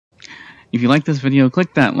If you like this video,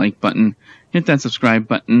 click that like button, hit that subscribe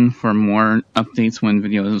button for more updates when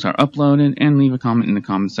videos are uploaded, and leave a comment in the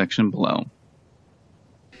comment section below.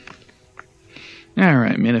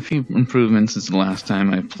 Alright, made a few improvements since the last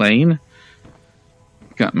time I played.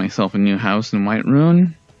 Got myself a new house in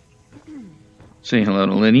Whiterun. Say hello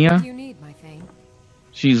to Lydia. What do you need, my Thane?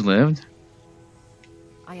 She's lived.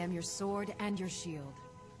 I am your sword and your shield.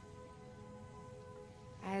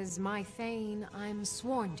 As my Thane, I'm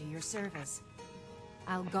sworn to your service.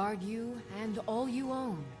 I'll guard you and all you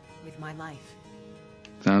own with my life.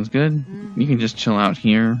 Sounds good. You can just chill out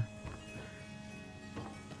here.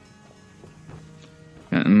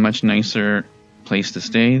 Got a much nicer place to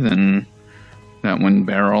stay than that one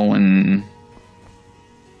barrel in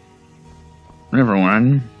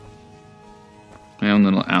Riverrun. My own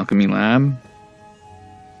little alchemy lab.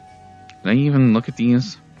 Did I even look at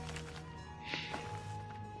these?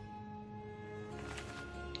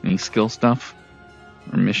 Any skill stuff?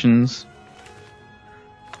 Or missions?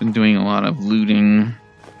 Been doing a lot of looting,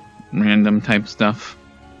 random type stuff.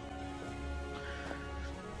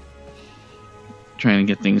 Trying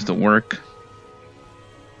to get things to work.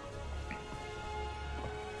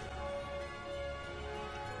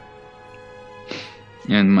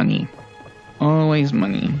 And money. Always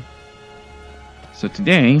money. So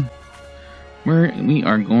today, we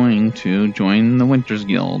are going to join the Wizards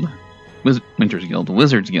Guild. Wizards Guild.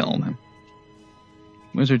 Wizards Guild.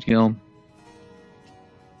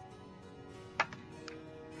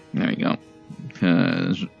 There we go.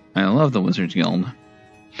 Because I love the Wizards Guild.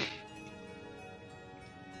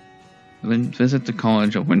 Then visit the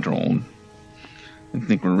College of Winterhold. I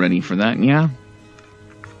think we're ready for that, yeah?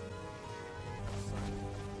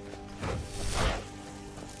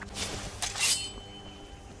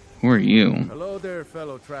 Who are you? Hello there,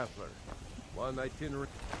 fellow traveler. One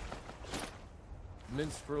itinerant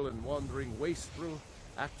minstrel and wandering wastrel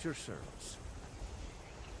at your service.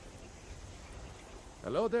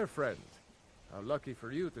 Hello there, friend. How lucky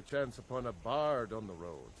for you to chance upon a bard on the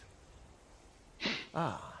road.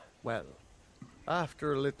 Ah, well,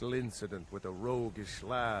 after a little incident with a roguish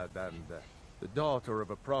lad and the daughter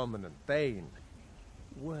of a prominent thane,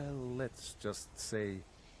 well, let's just say,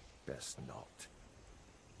 best not.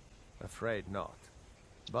 Afraid not.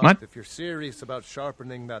 But what? If you're serious about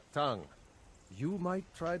sharpening that tongue, you might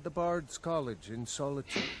try the Bard's College in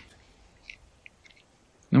solitude.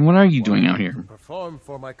 And what are you doing out here? To perform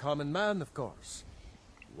for my common man, of course.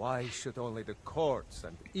 Why should only the courts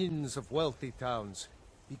and inns of wealthy towns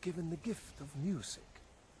be given the gift of music?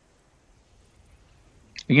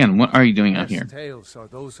 Again, what are you doing out here? Best tales are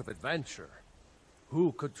those of adventure.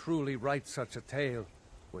 Who could truly write such a tale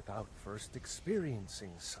without first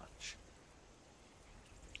experiencing such?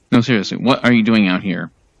 No, seriously, what are you doing out here?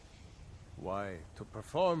 Why, to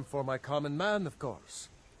perform for my common man, of course.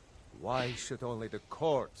 Why should only the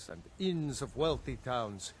courts and inns of wealthy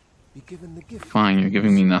towns be given the gift? Fine, you're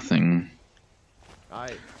giving me nothing.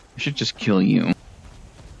 I should just kill you.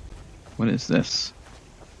 What is this?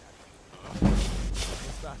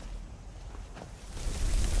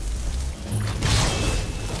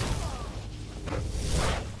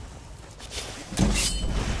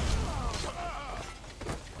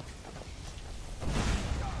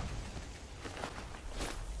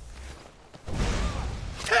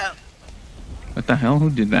 What the hell? Who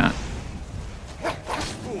did that?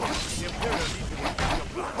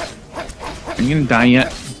 Are you gonna die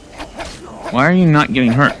yet? Why are you not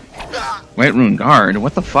getting hurt? Whiterun Guard?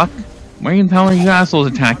 What the fuck? Why are you telling you assholes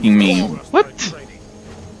attacking me? What?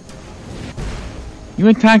 You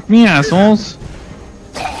attacked me, assholes!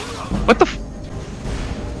 What the f—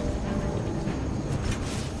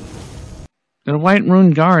 They're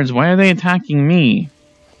Whiterun Guards, why are they attacking me?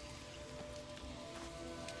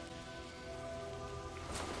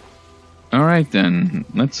 Alright then,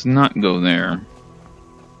 let's not go there.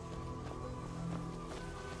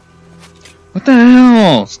 What the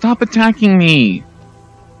hell? Stop attacking me!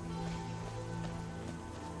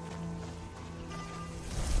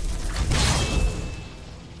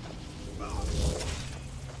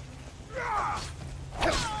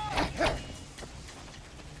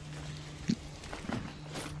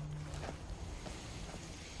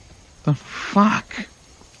 The fuck?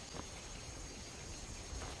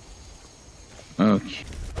 Okay.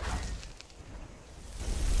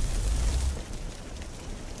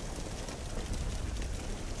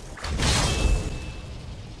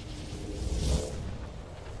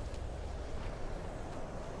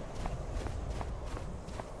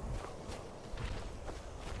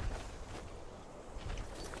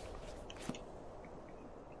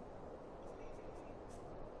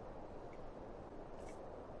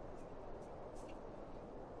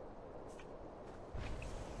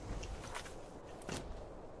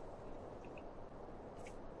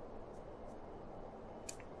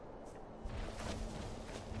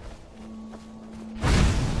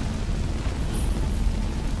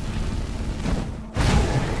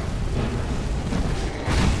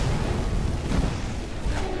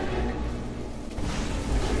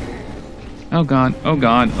 Oh god, oh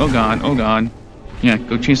god, oh god, oh god. Yeah,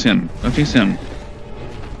 go chase him. Go chase him.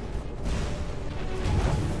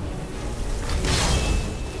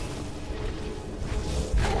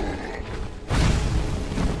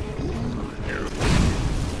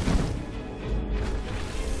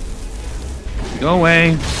 Go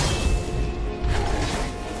away.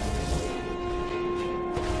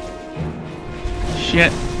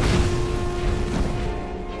 Shit.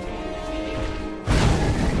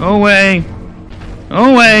 Go away.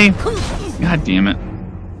 Go away. God damn it.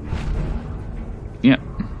 Yep.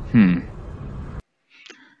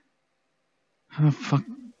 How the fuck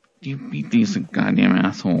do you beat these goddamn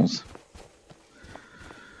assholes?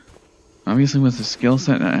 Obviously with a skill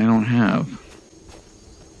set that I don't have.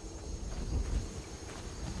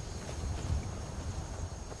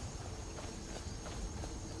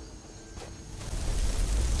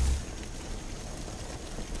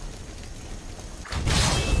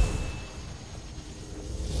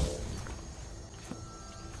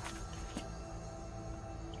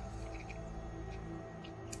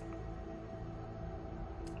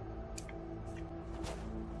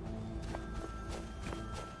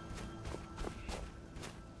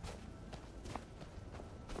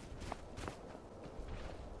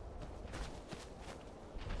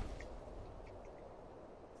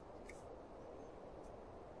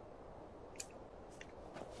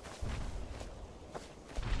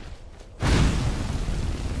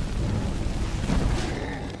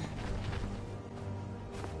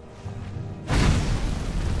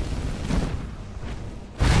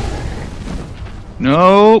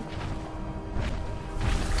 Nope.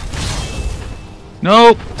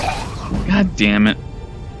 Nope. God damn it.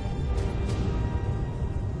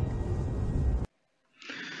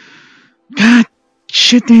 God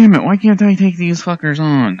shit damn it. Why can't I take these fuckers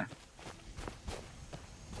on?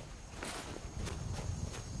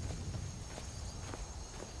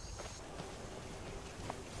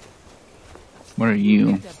 What are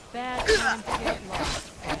you?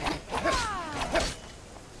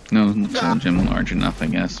 No soul gem large enough, I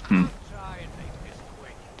guess.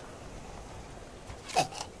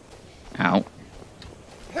 Ow.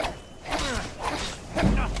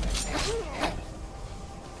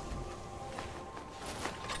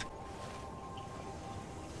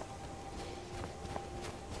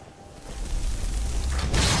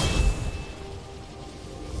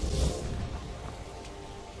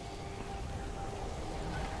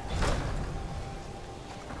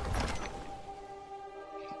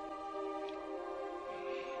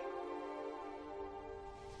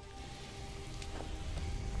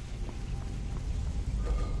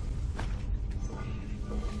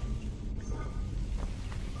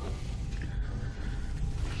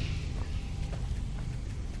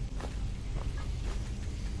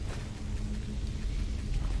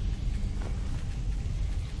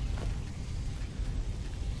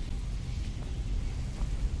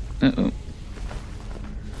 Uh-oh.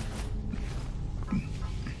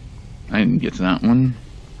 I didn't get to that one.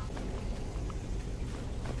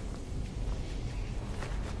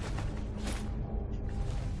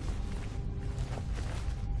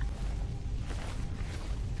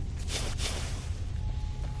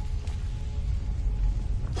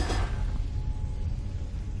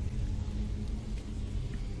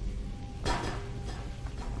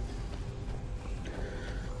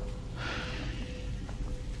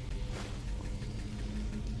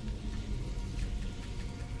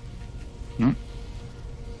 No.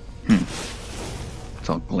 It's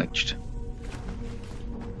all glitched.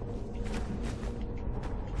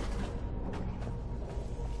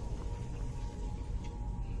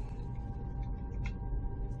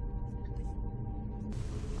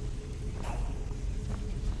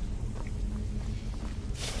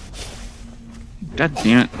 God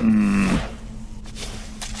damn it.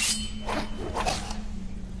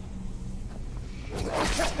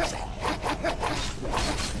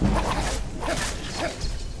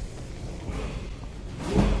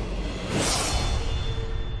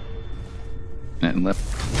 And left.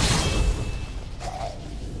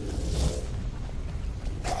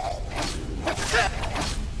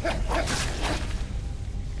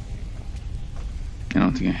 I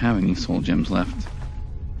don't think I have any soul gems left.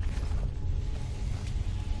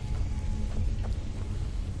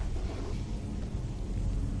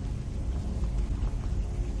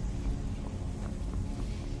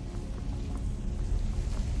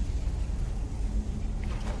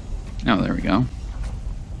 Oh, there we go.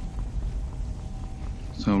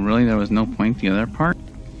 So really there was no point the other part?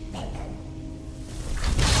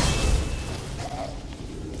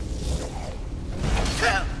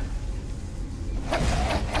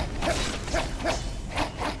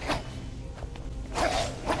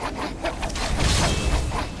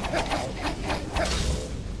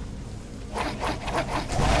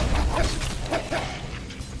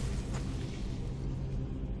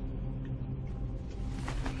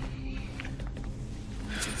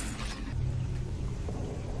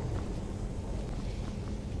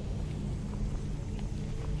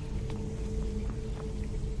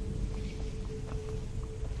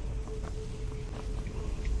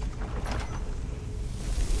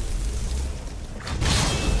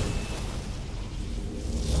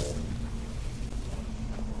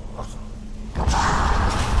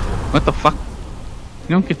 What the fuck?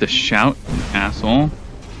 You don't get to shout, you asshole.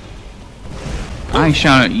 I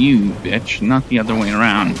shout at you, bitch, not the other way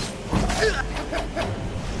around.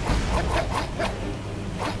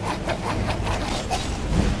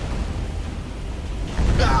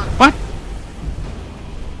 What?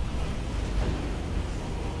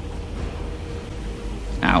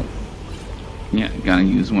 Ow. Yeah, gotta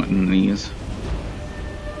use one of these.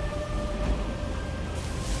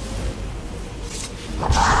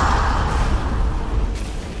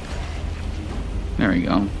 There we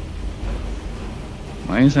go.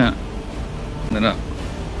 Why is that lit up?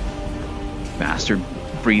 Bastard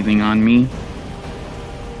breathing on me.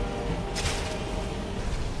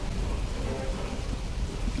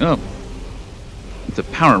 Oh. It's a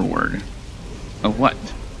power word. Of what?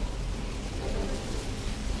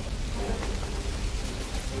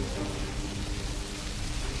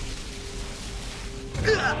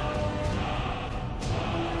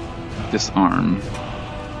 Disarm.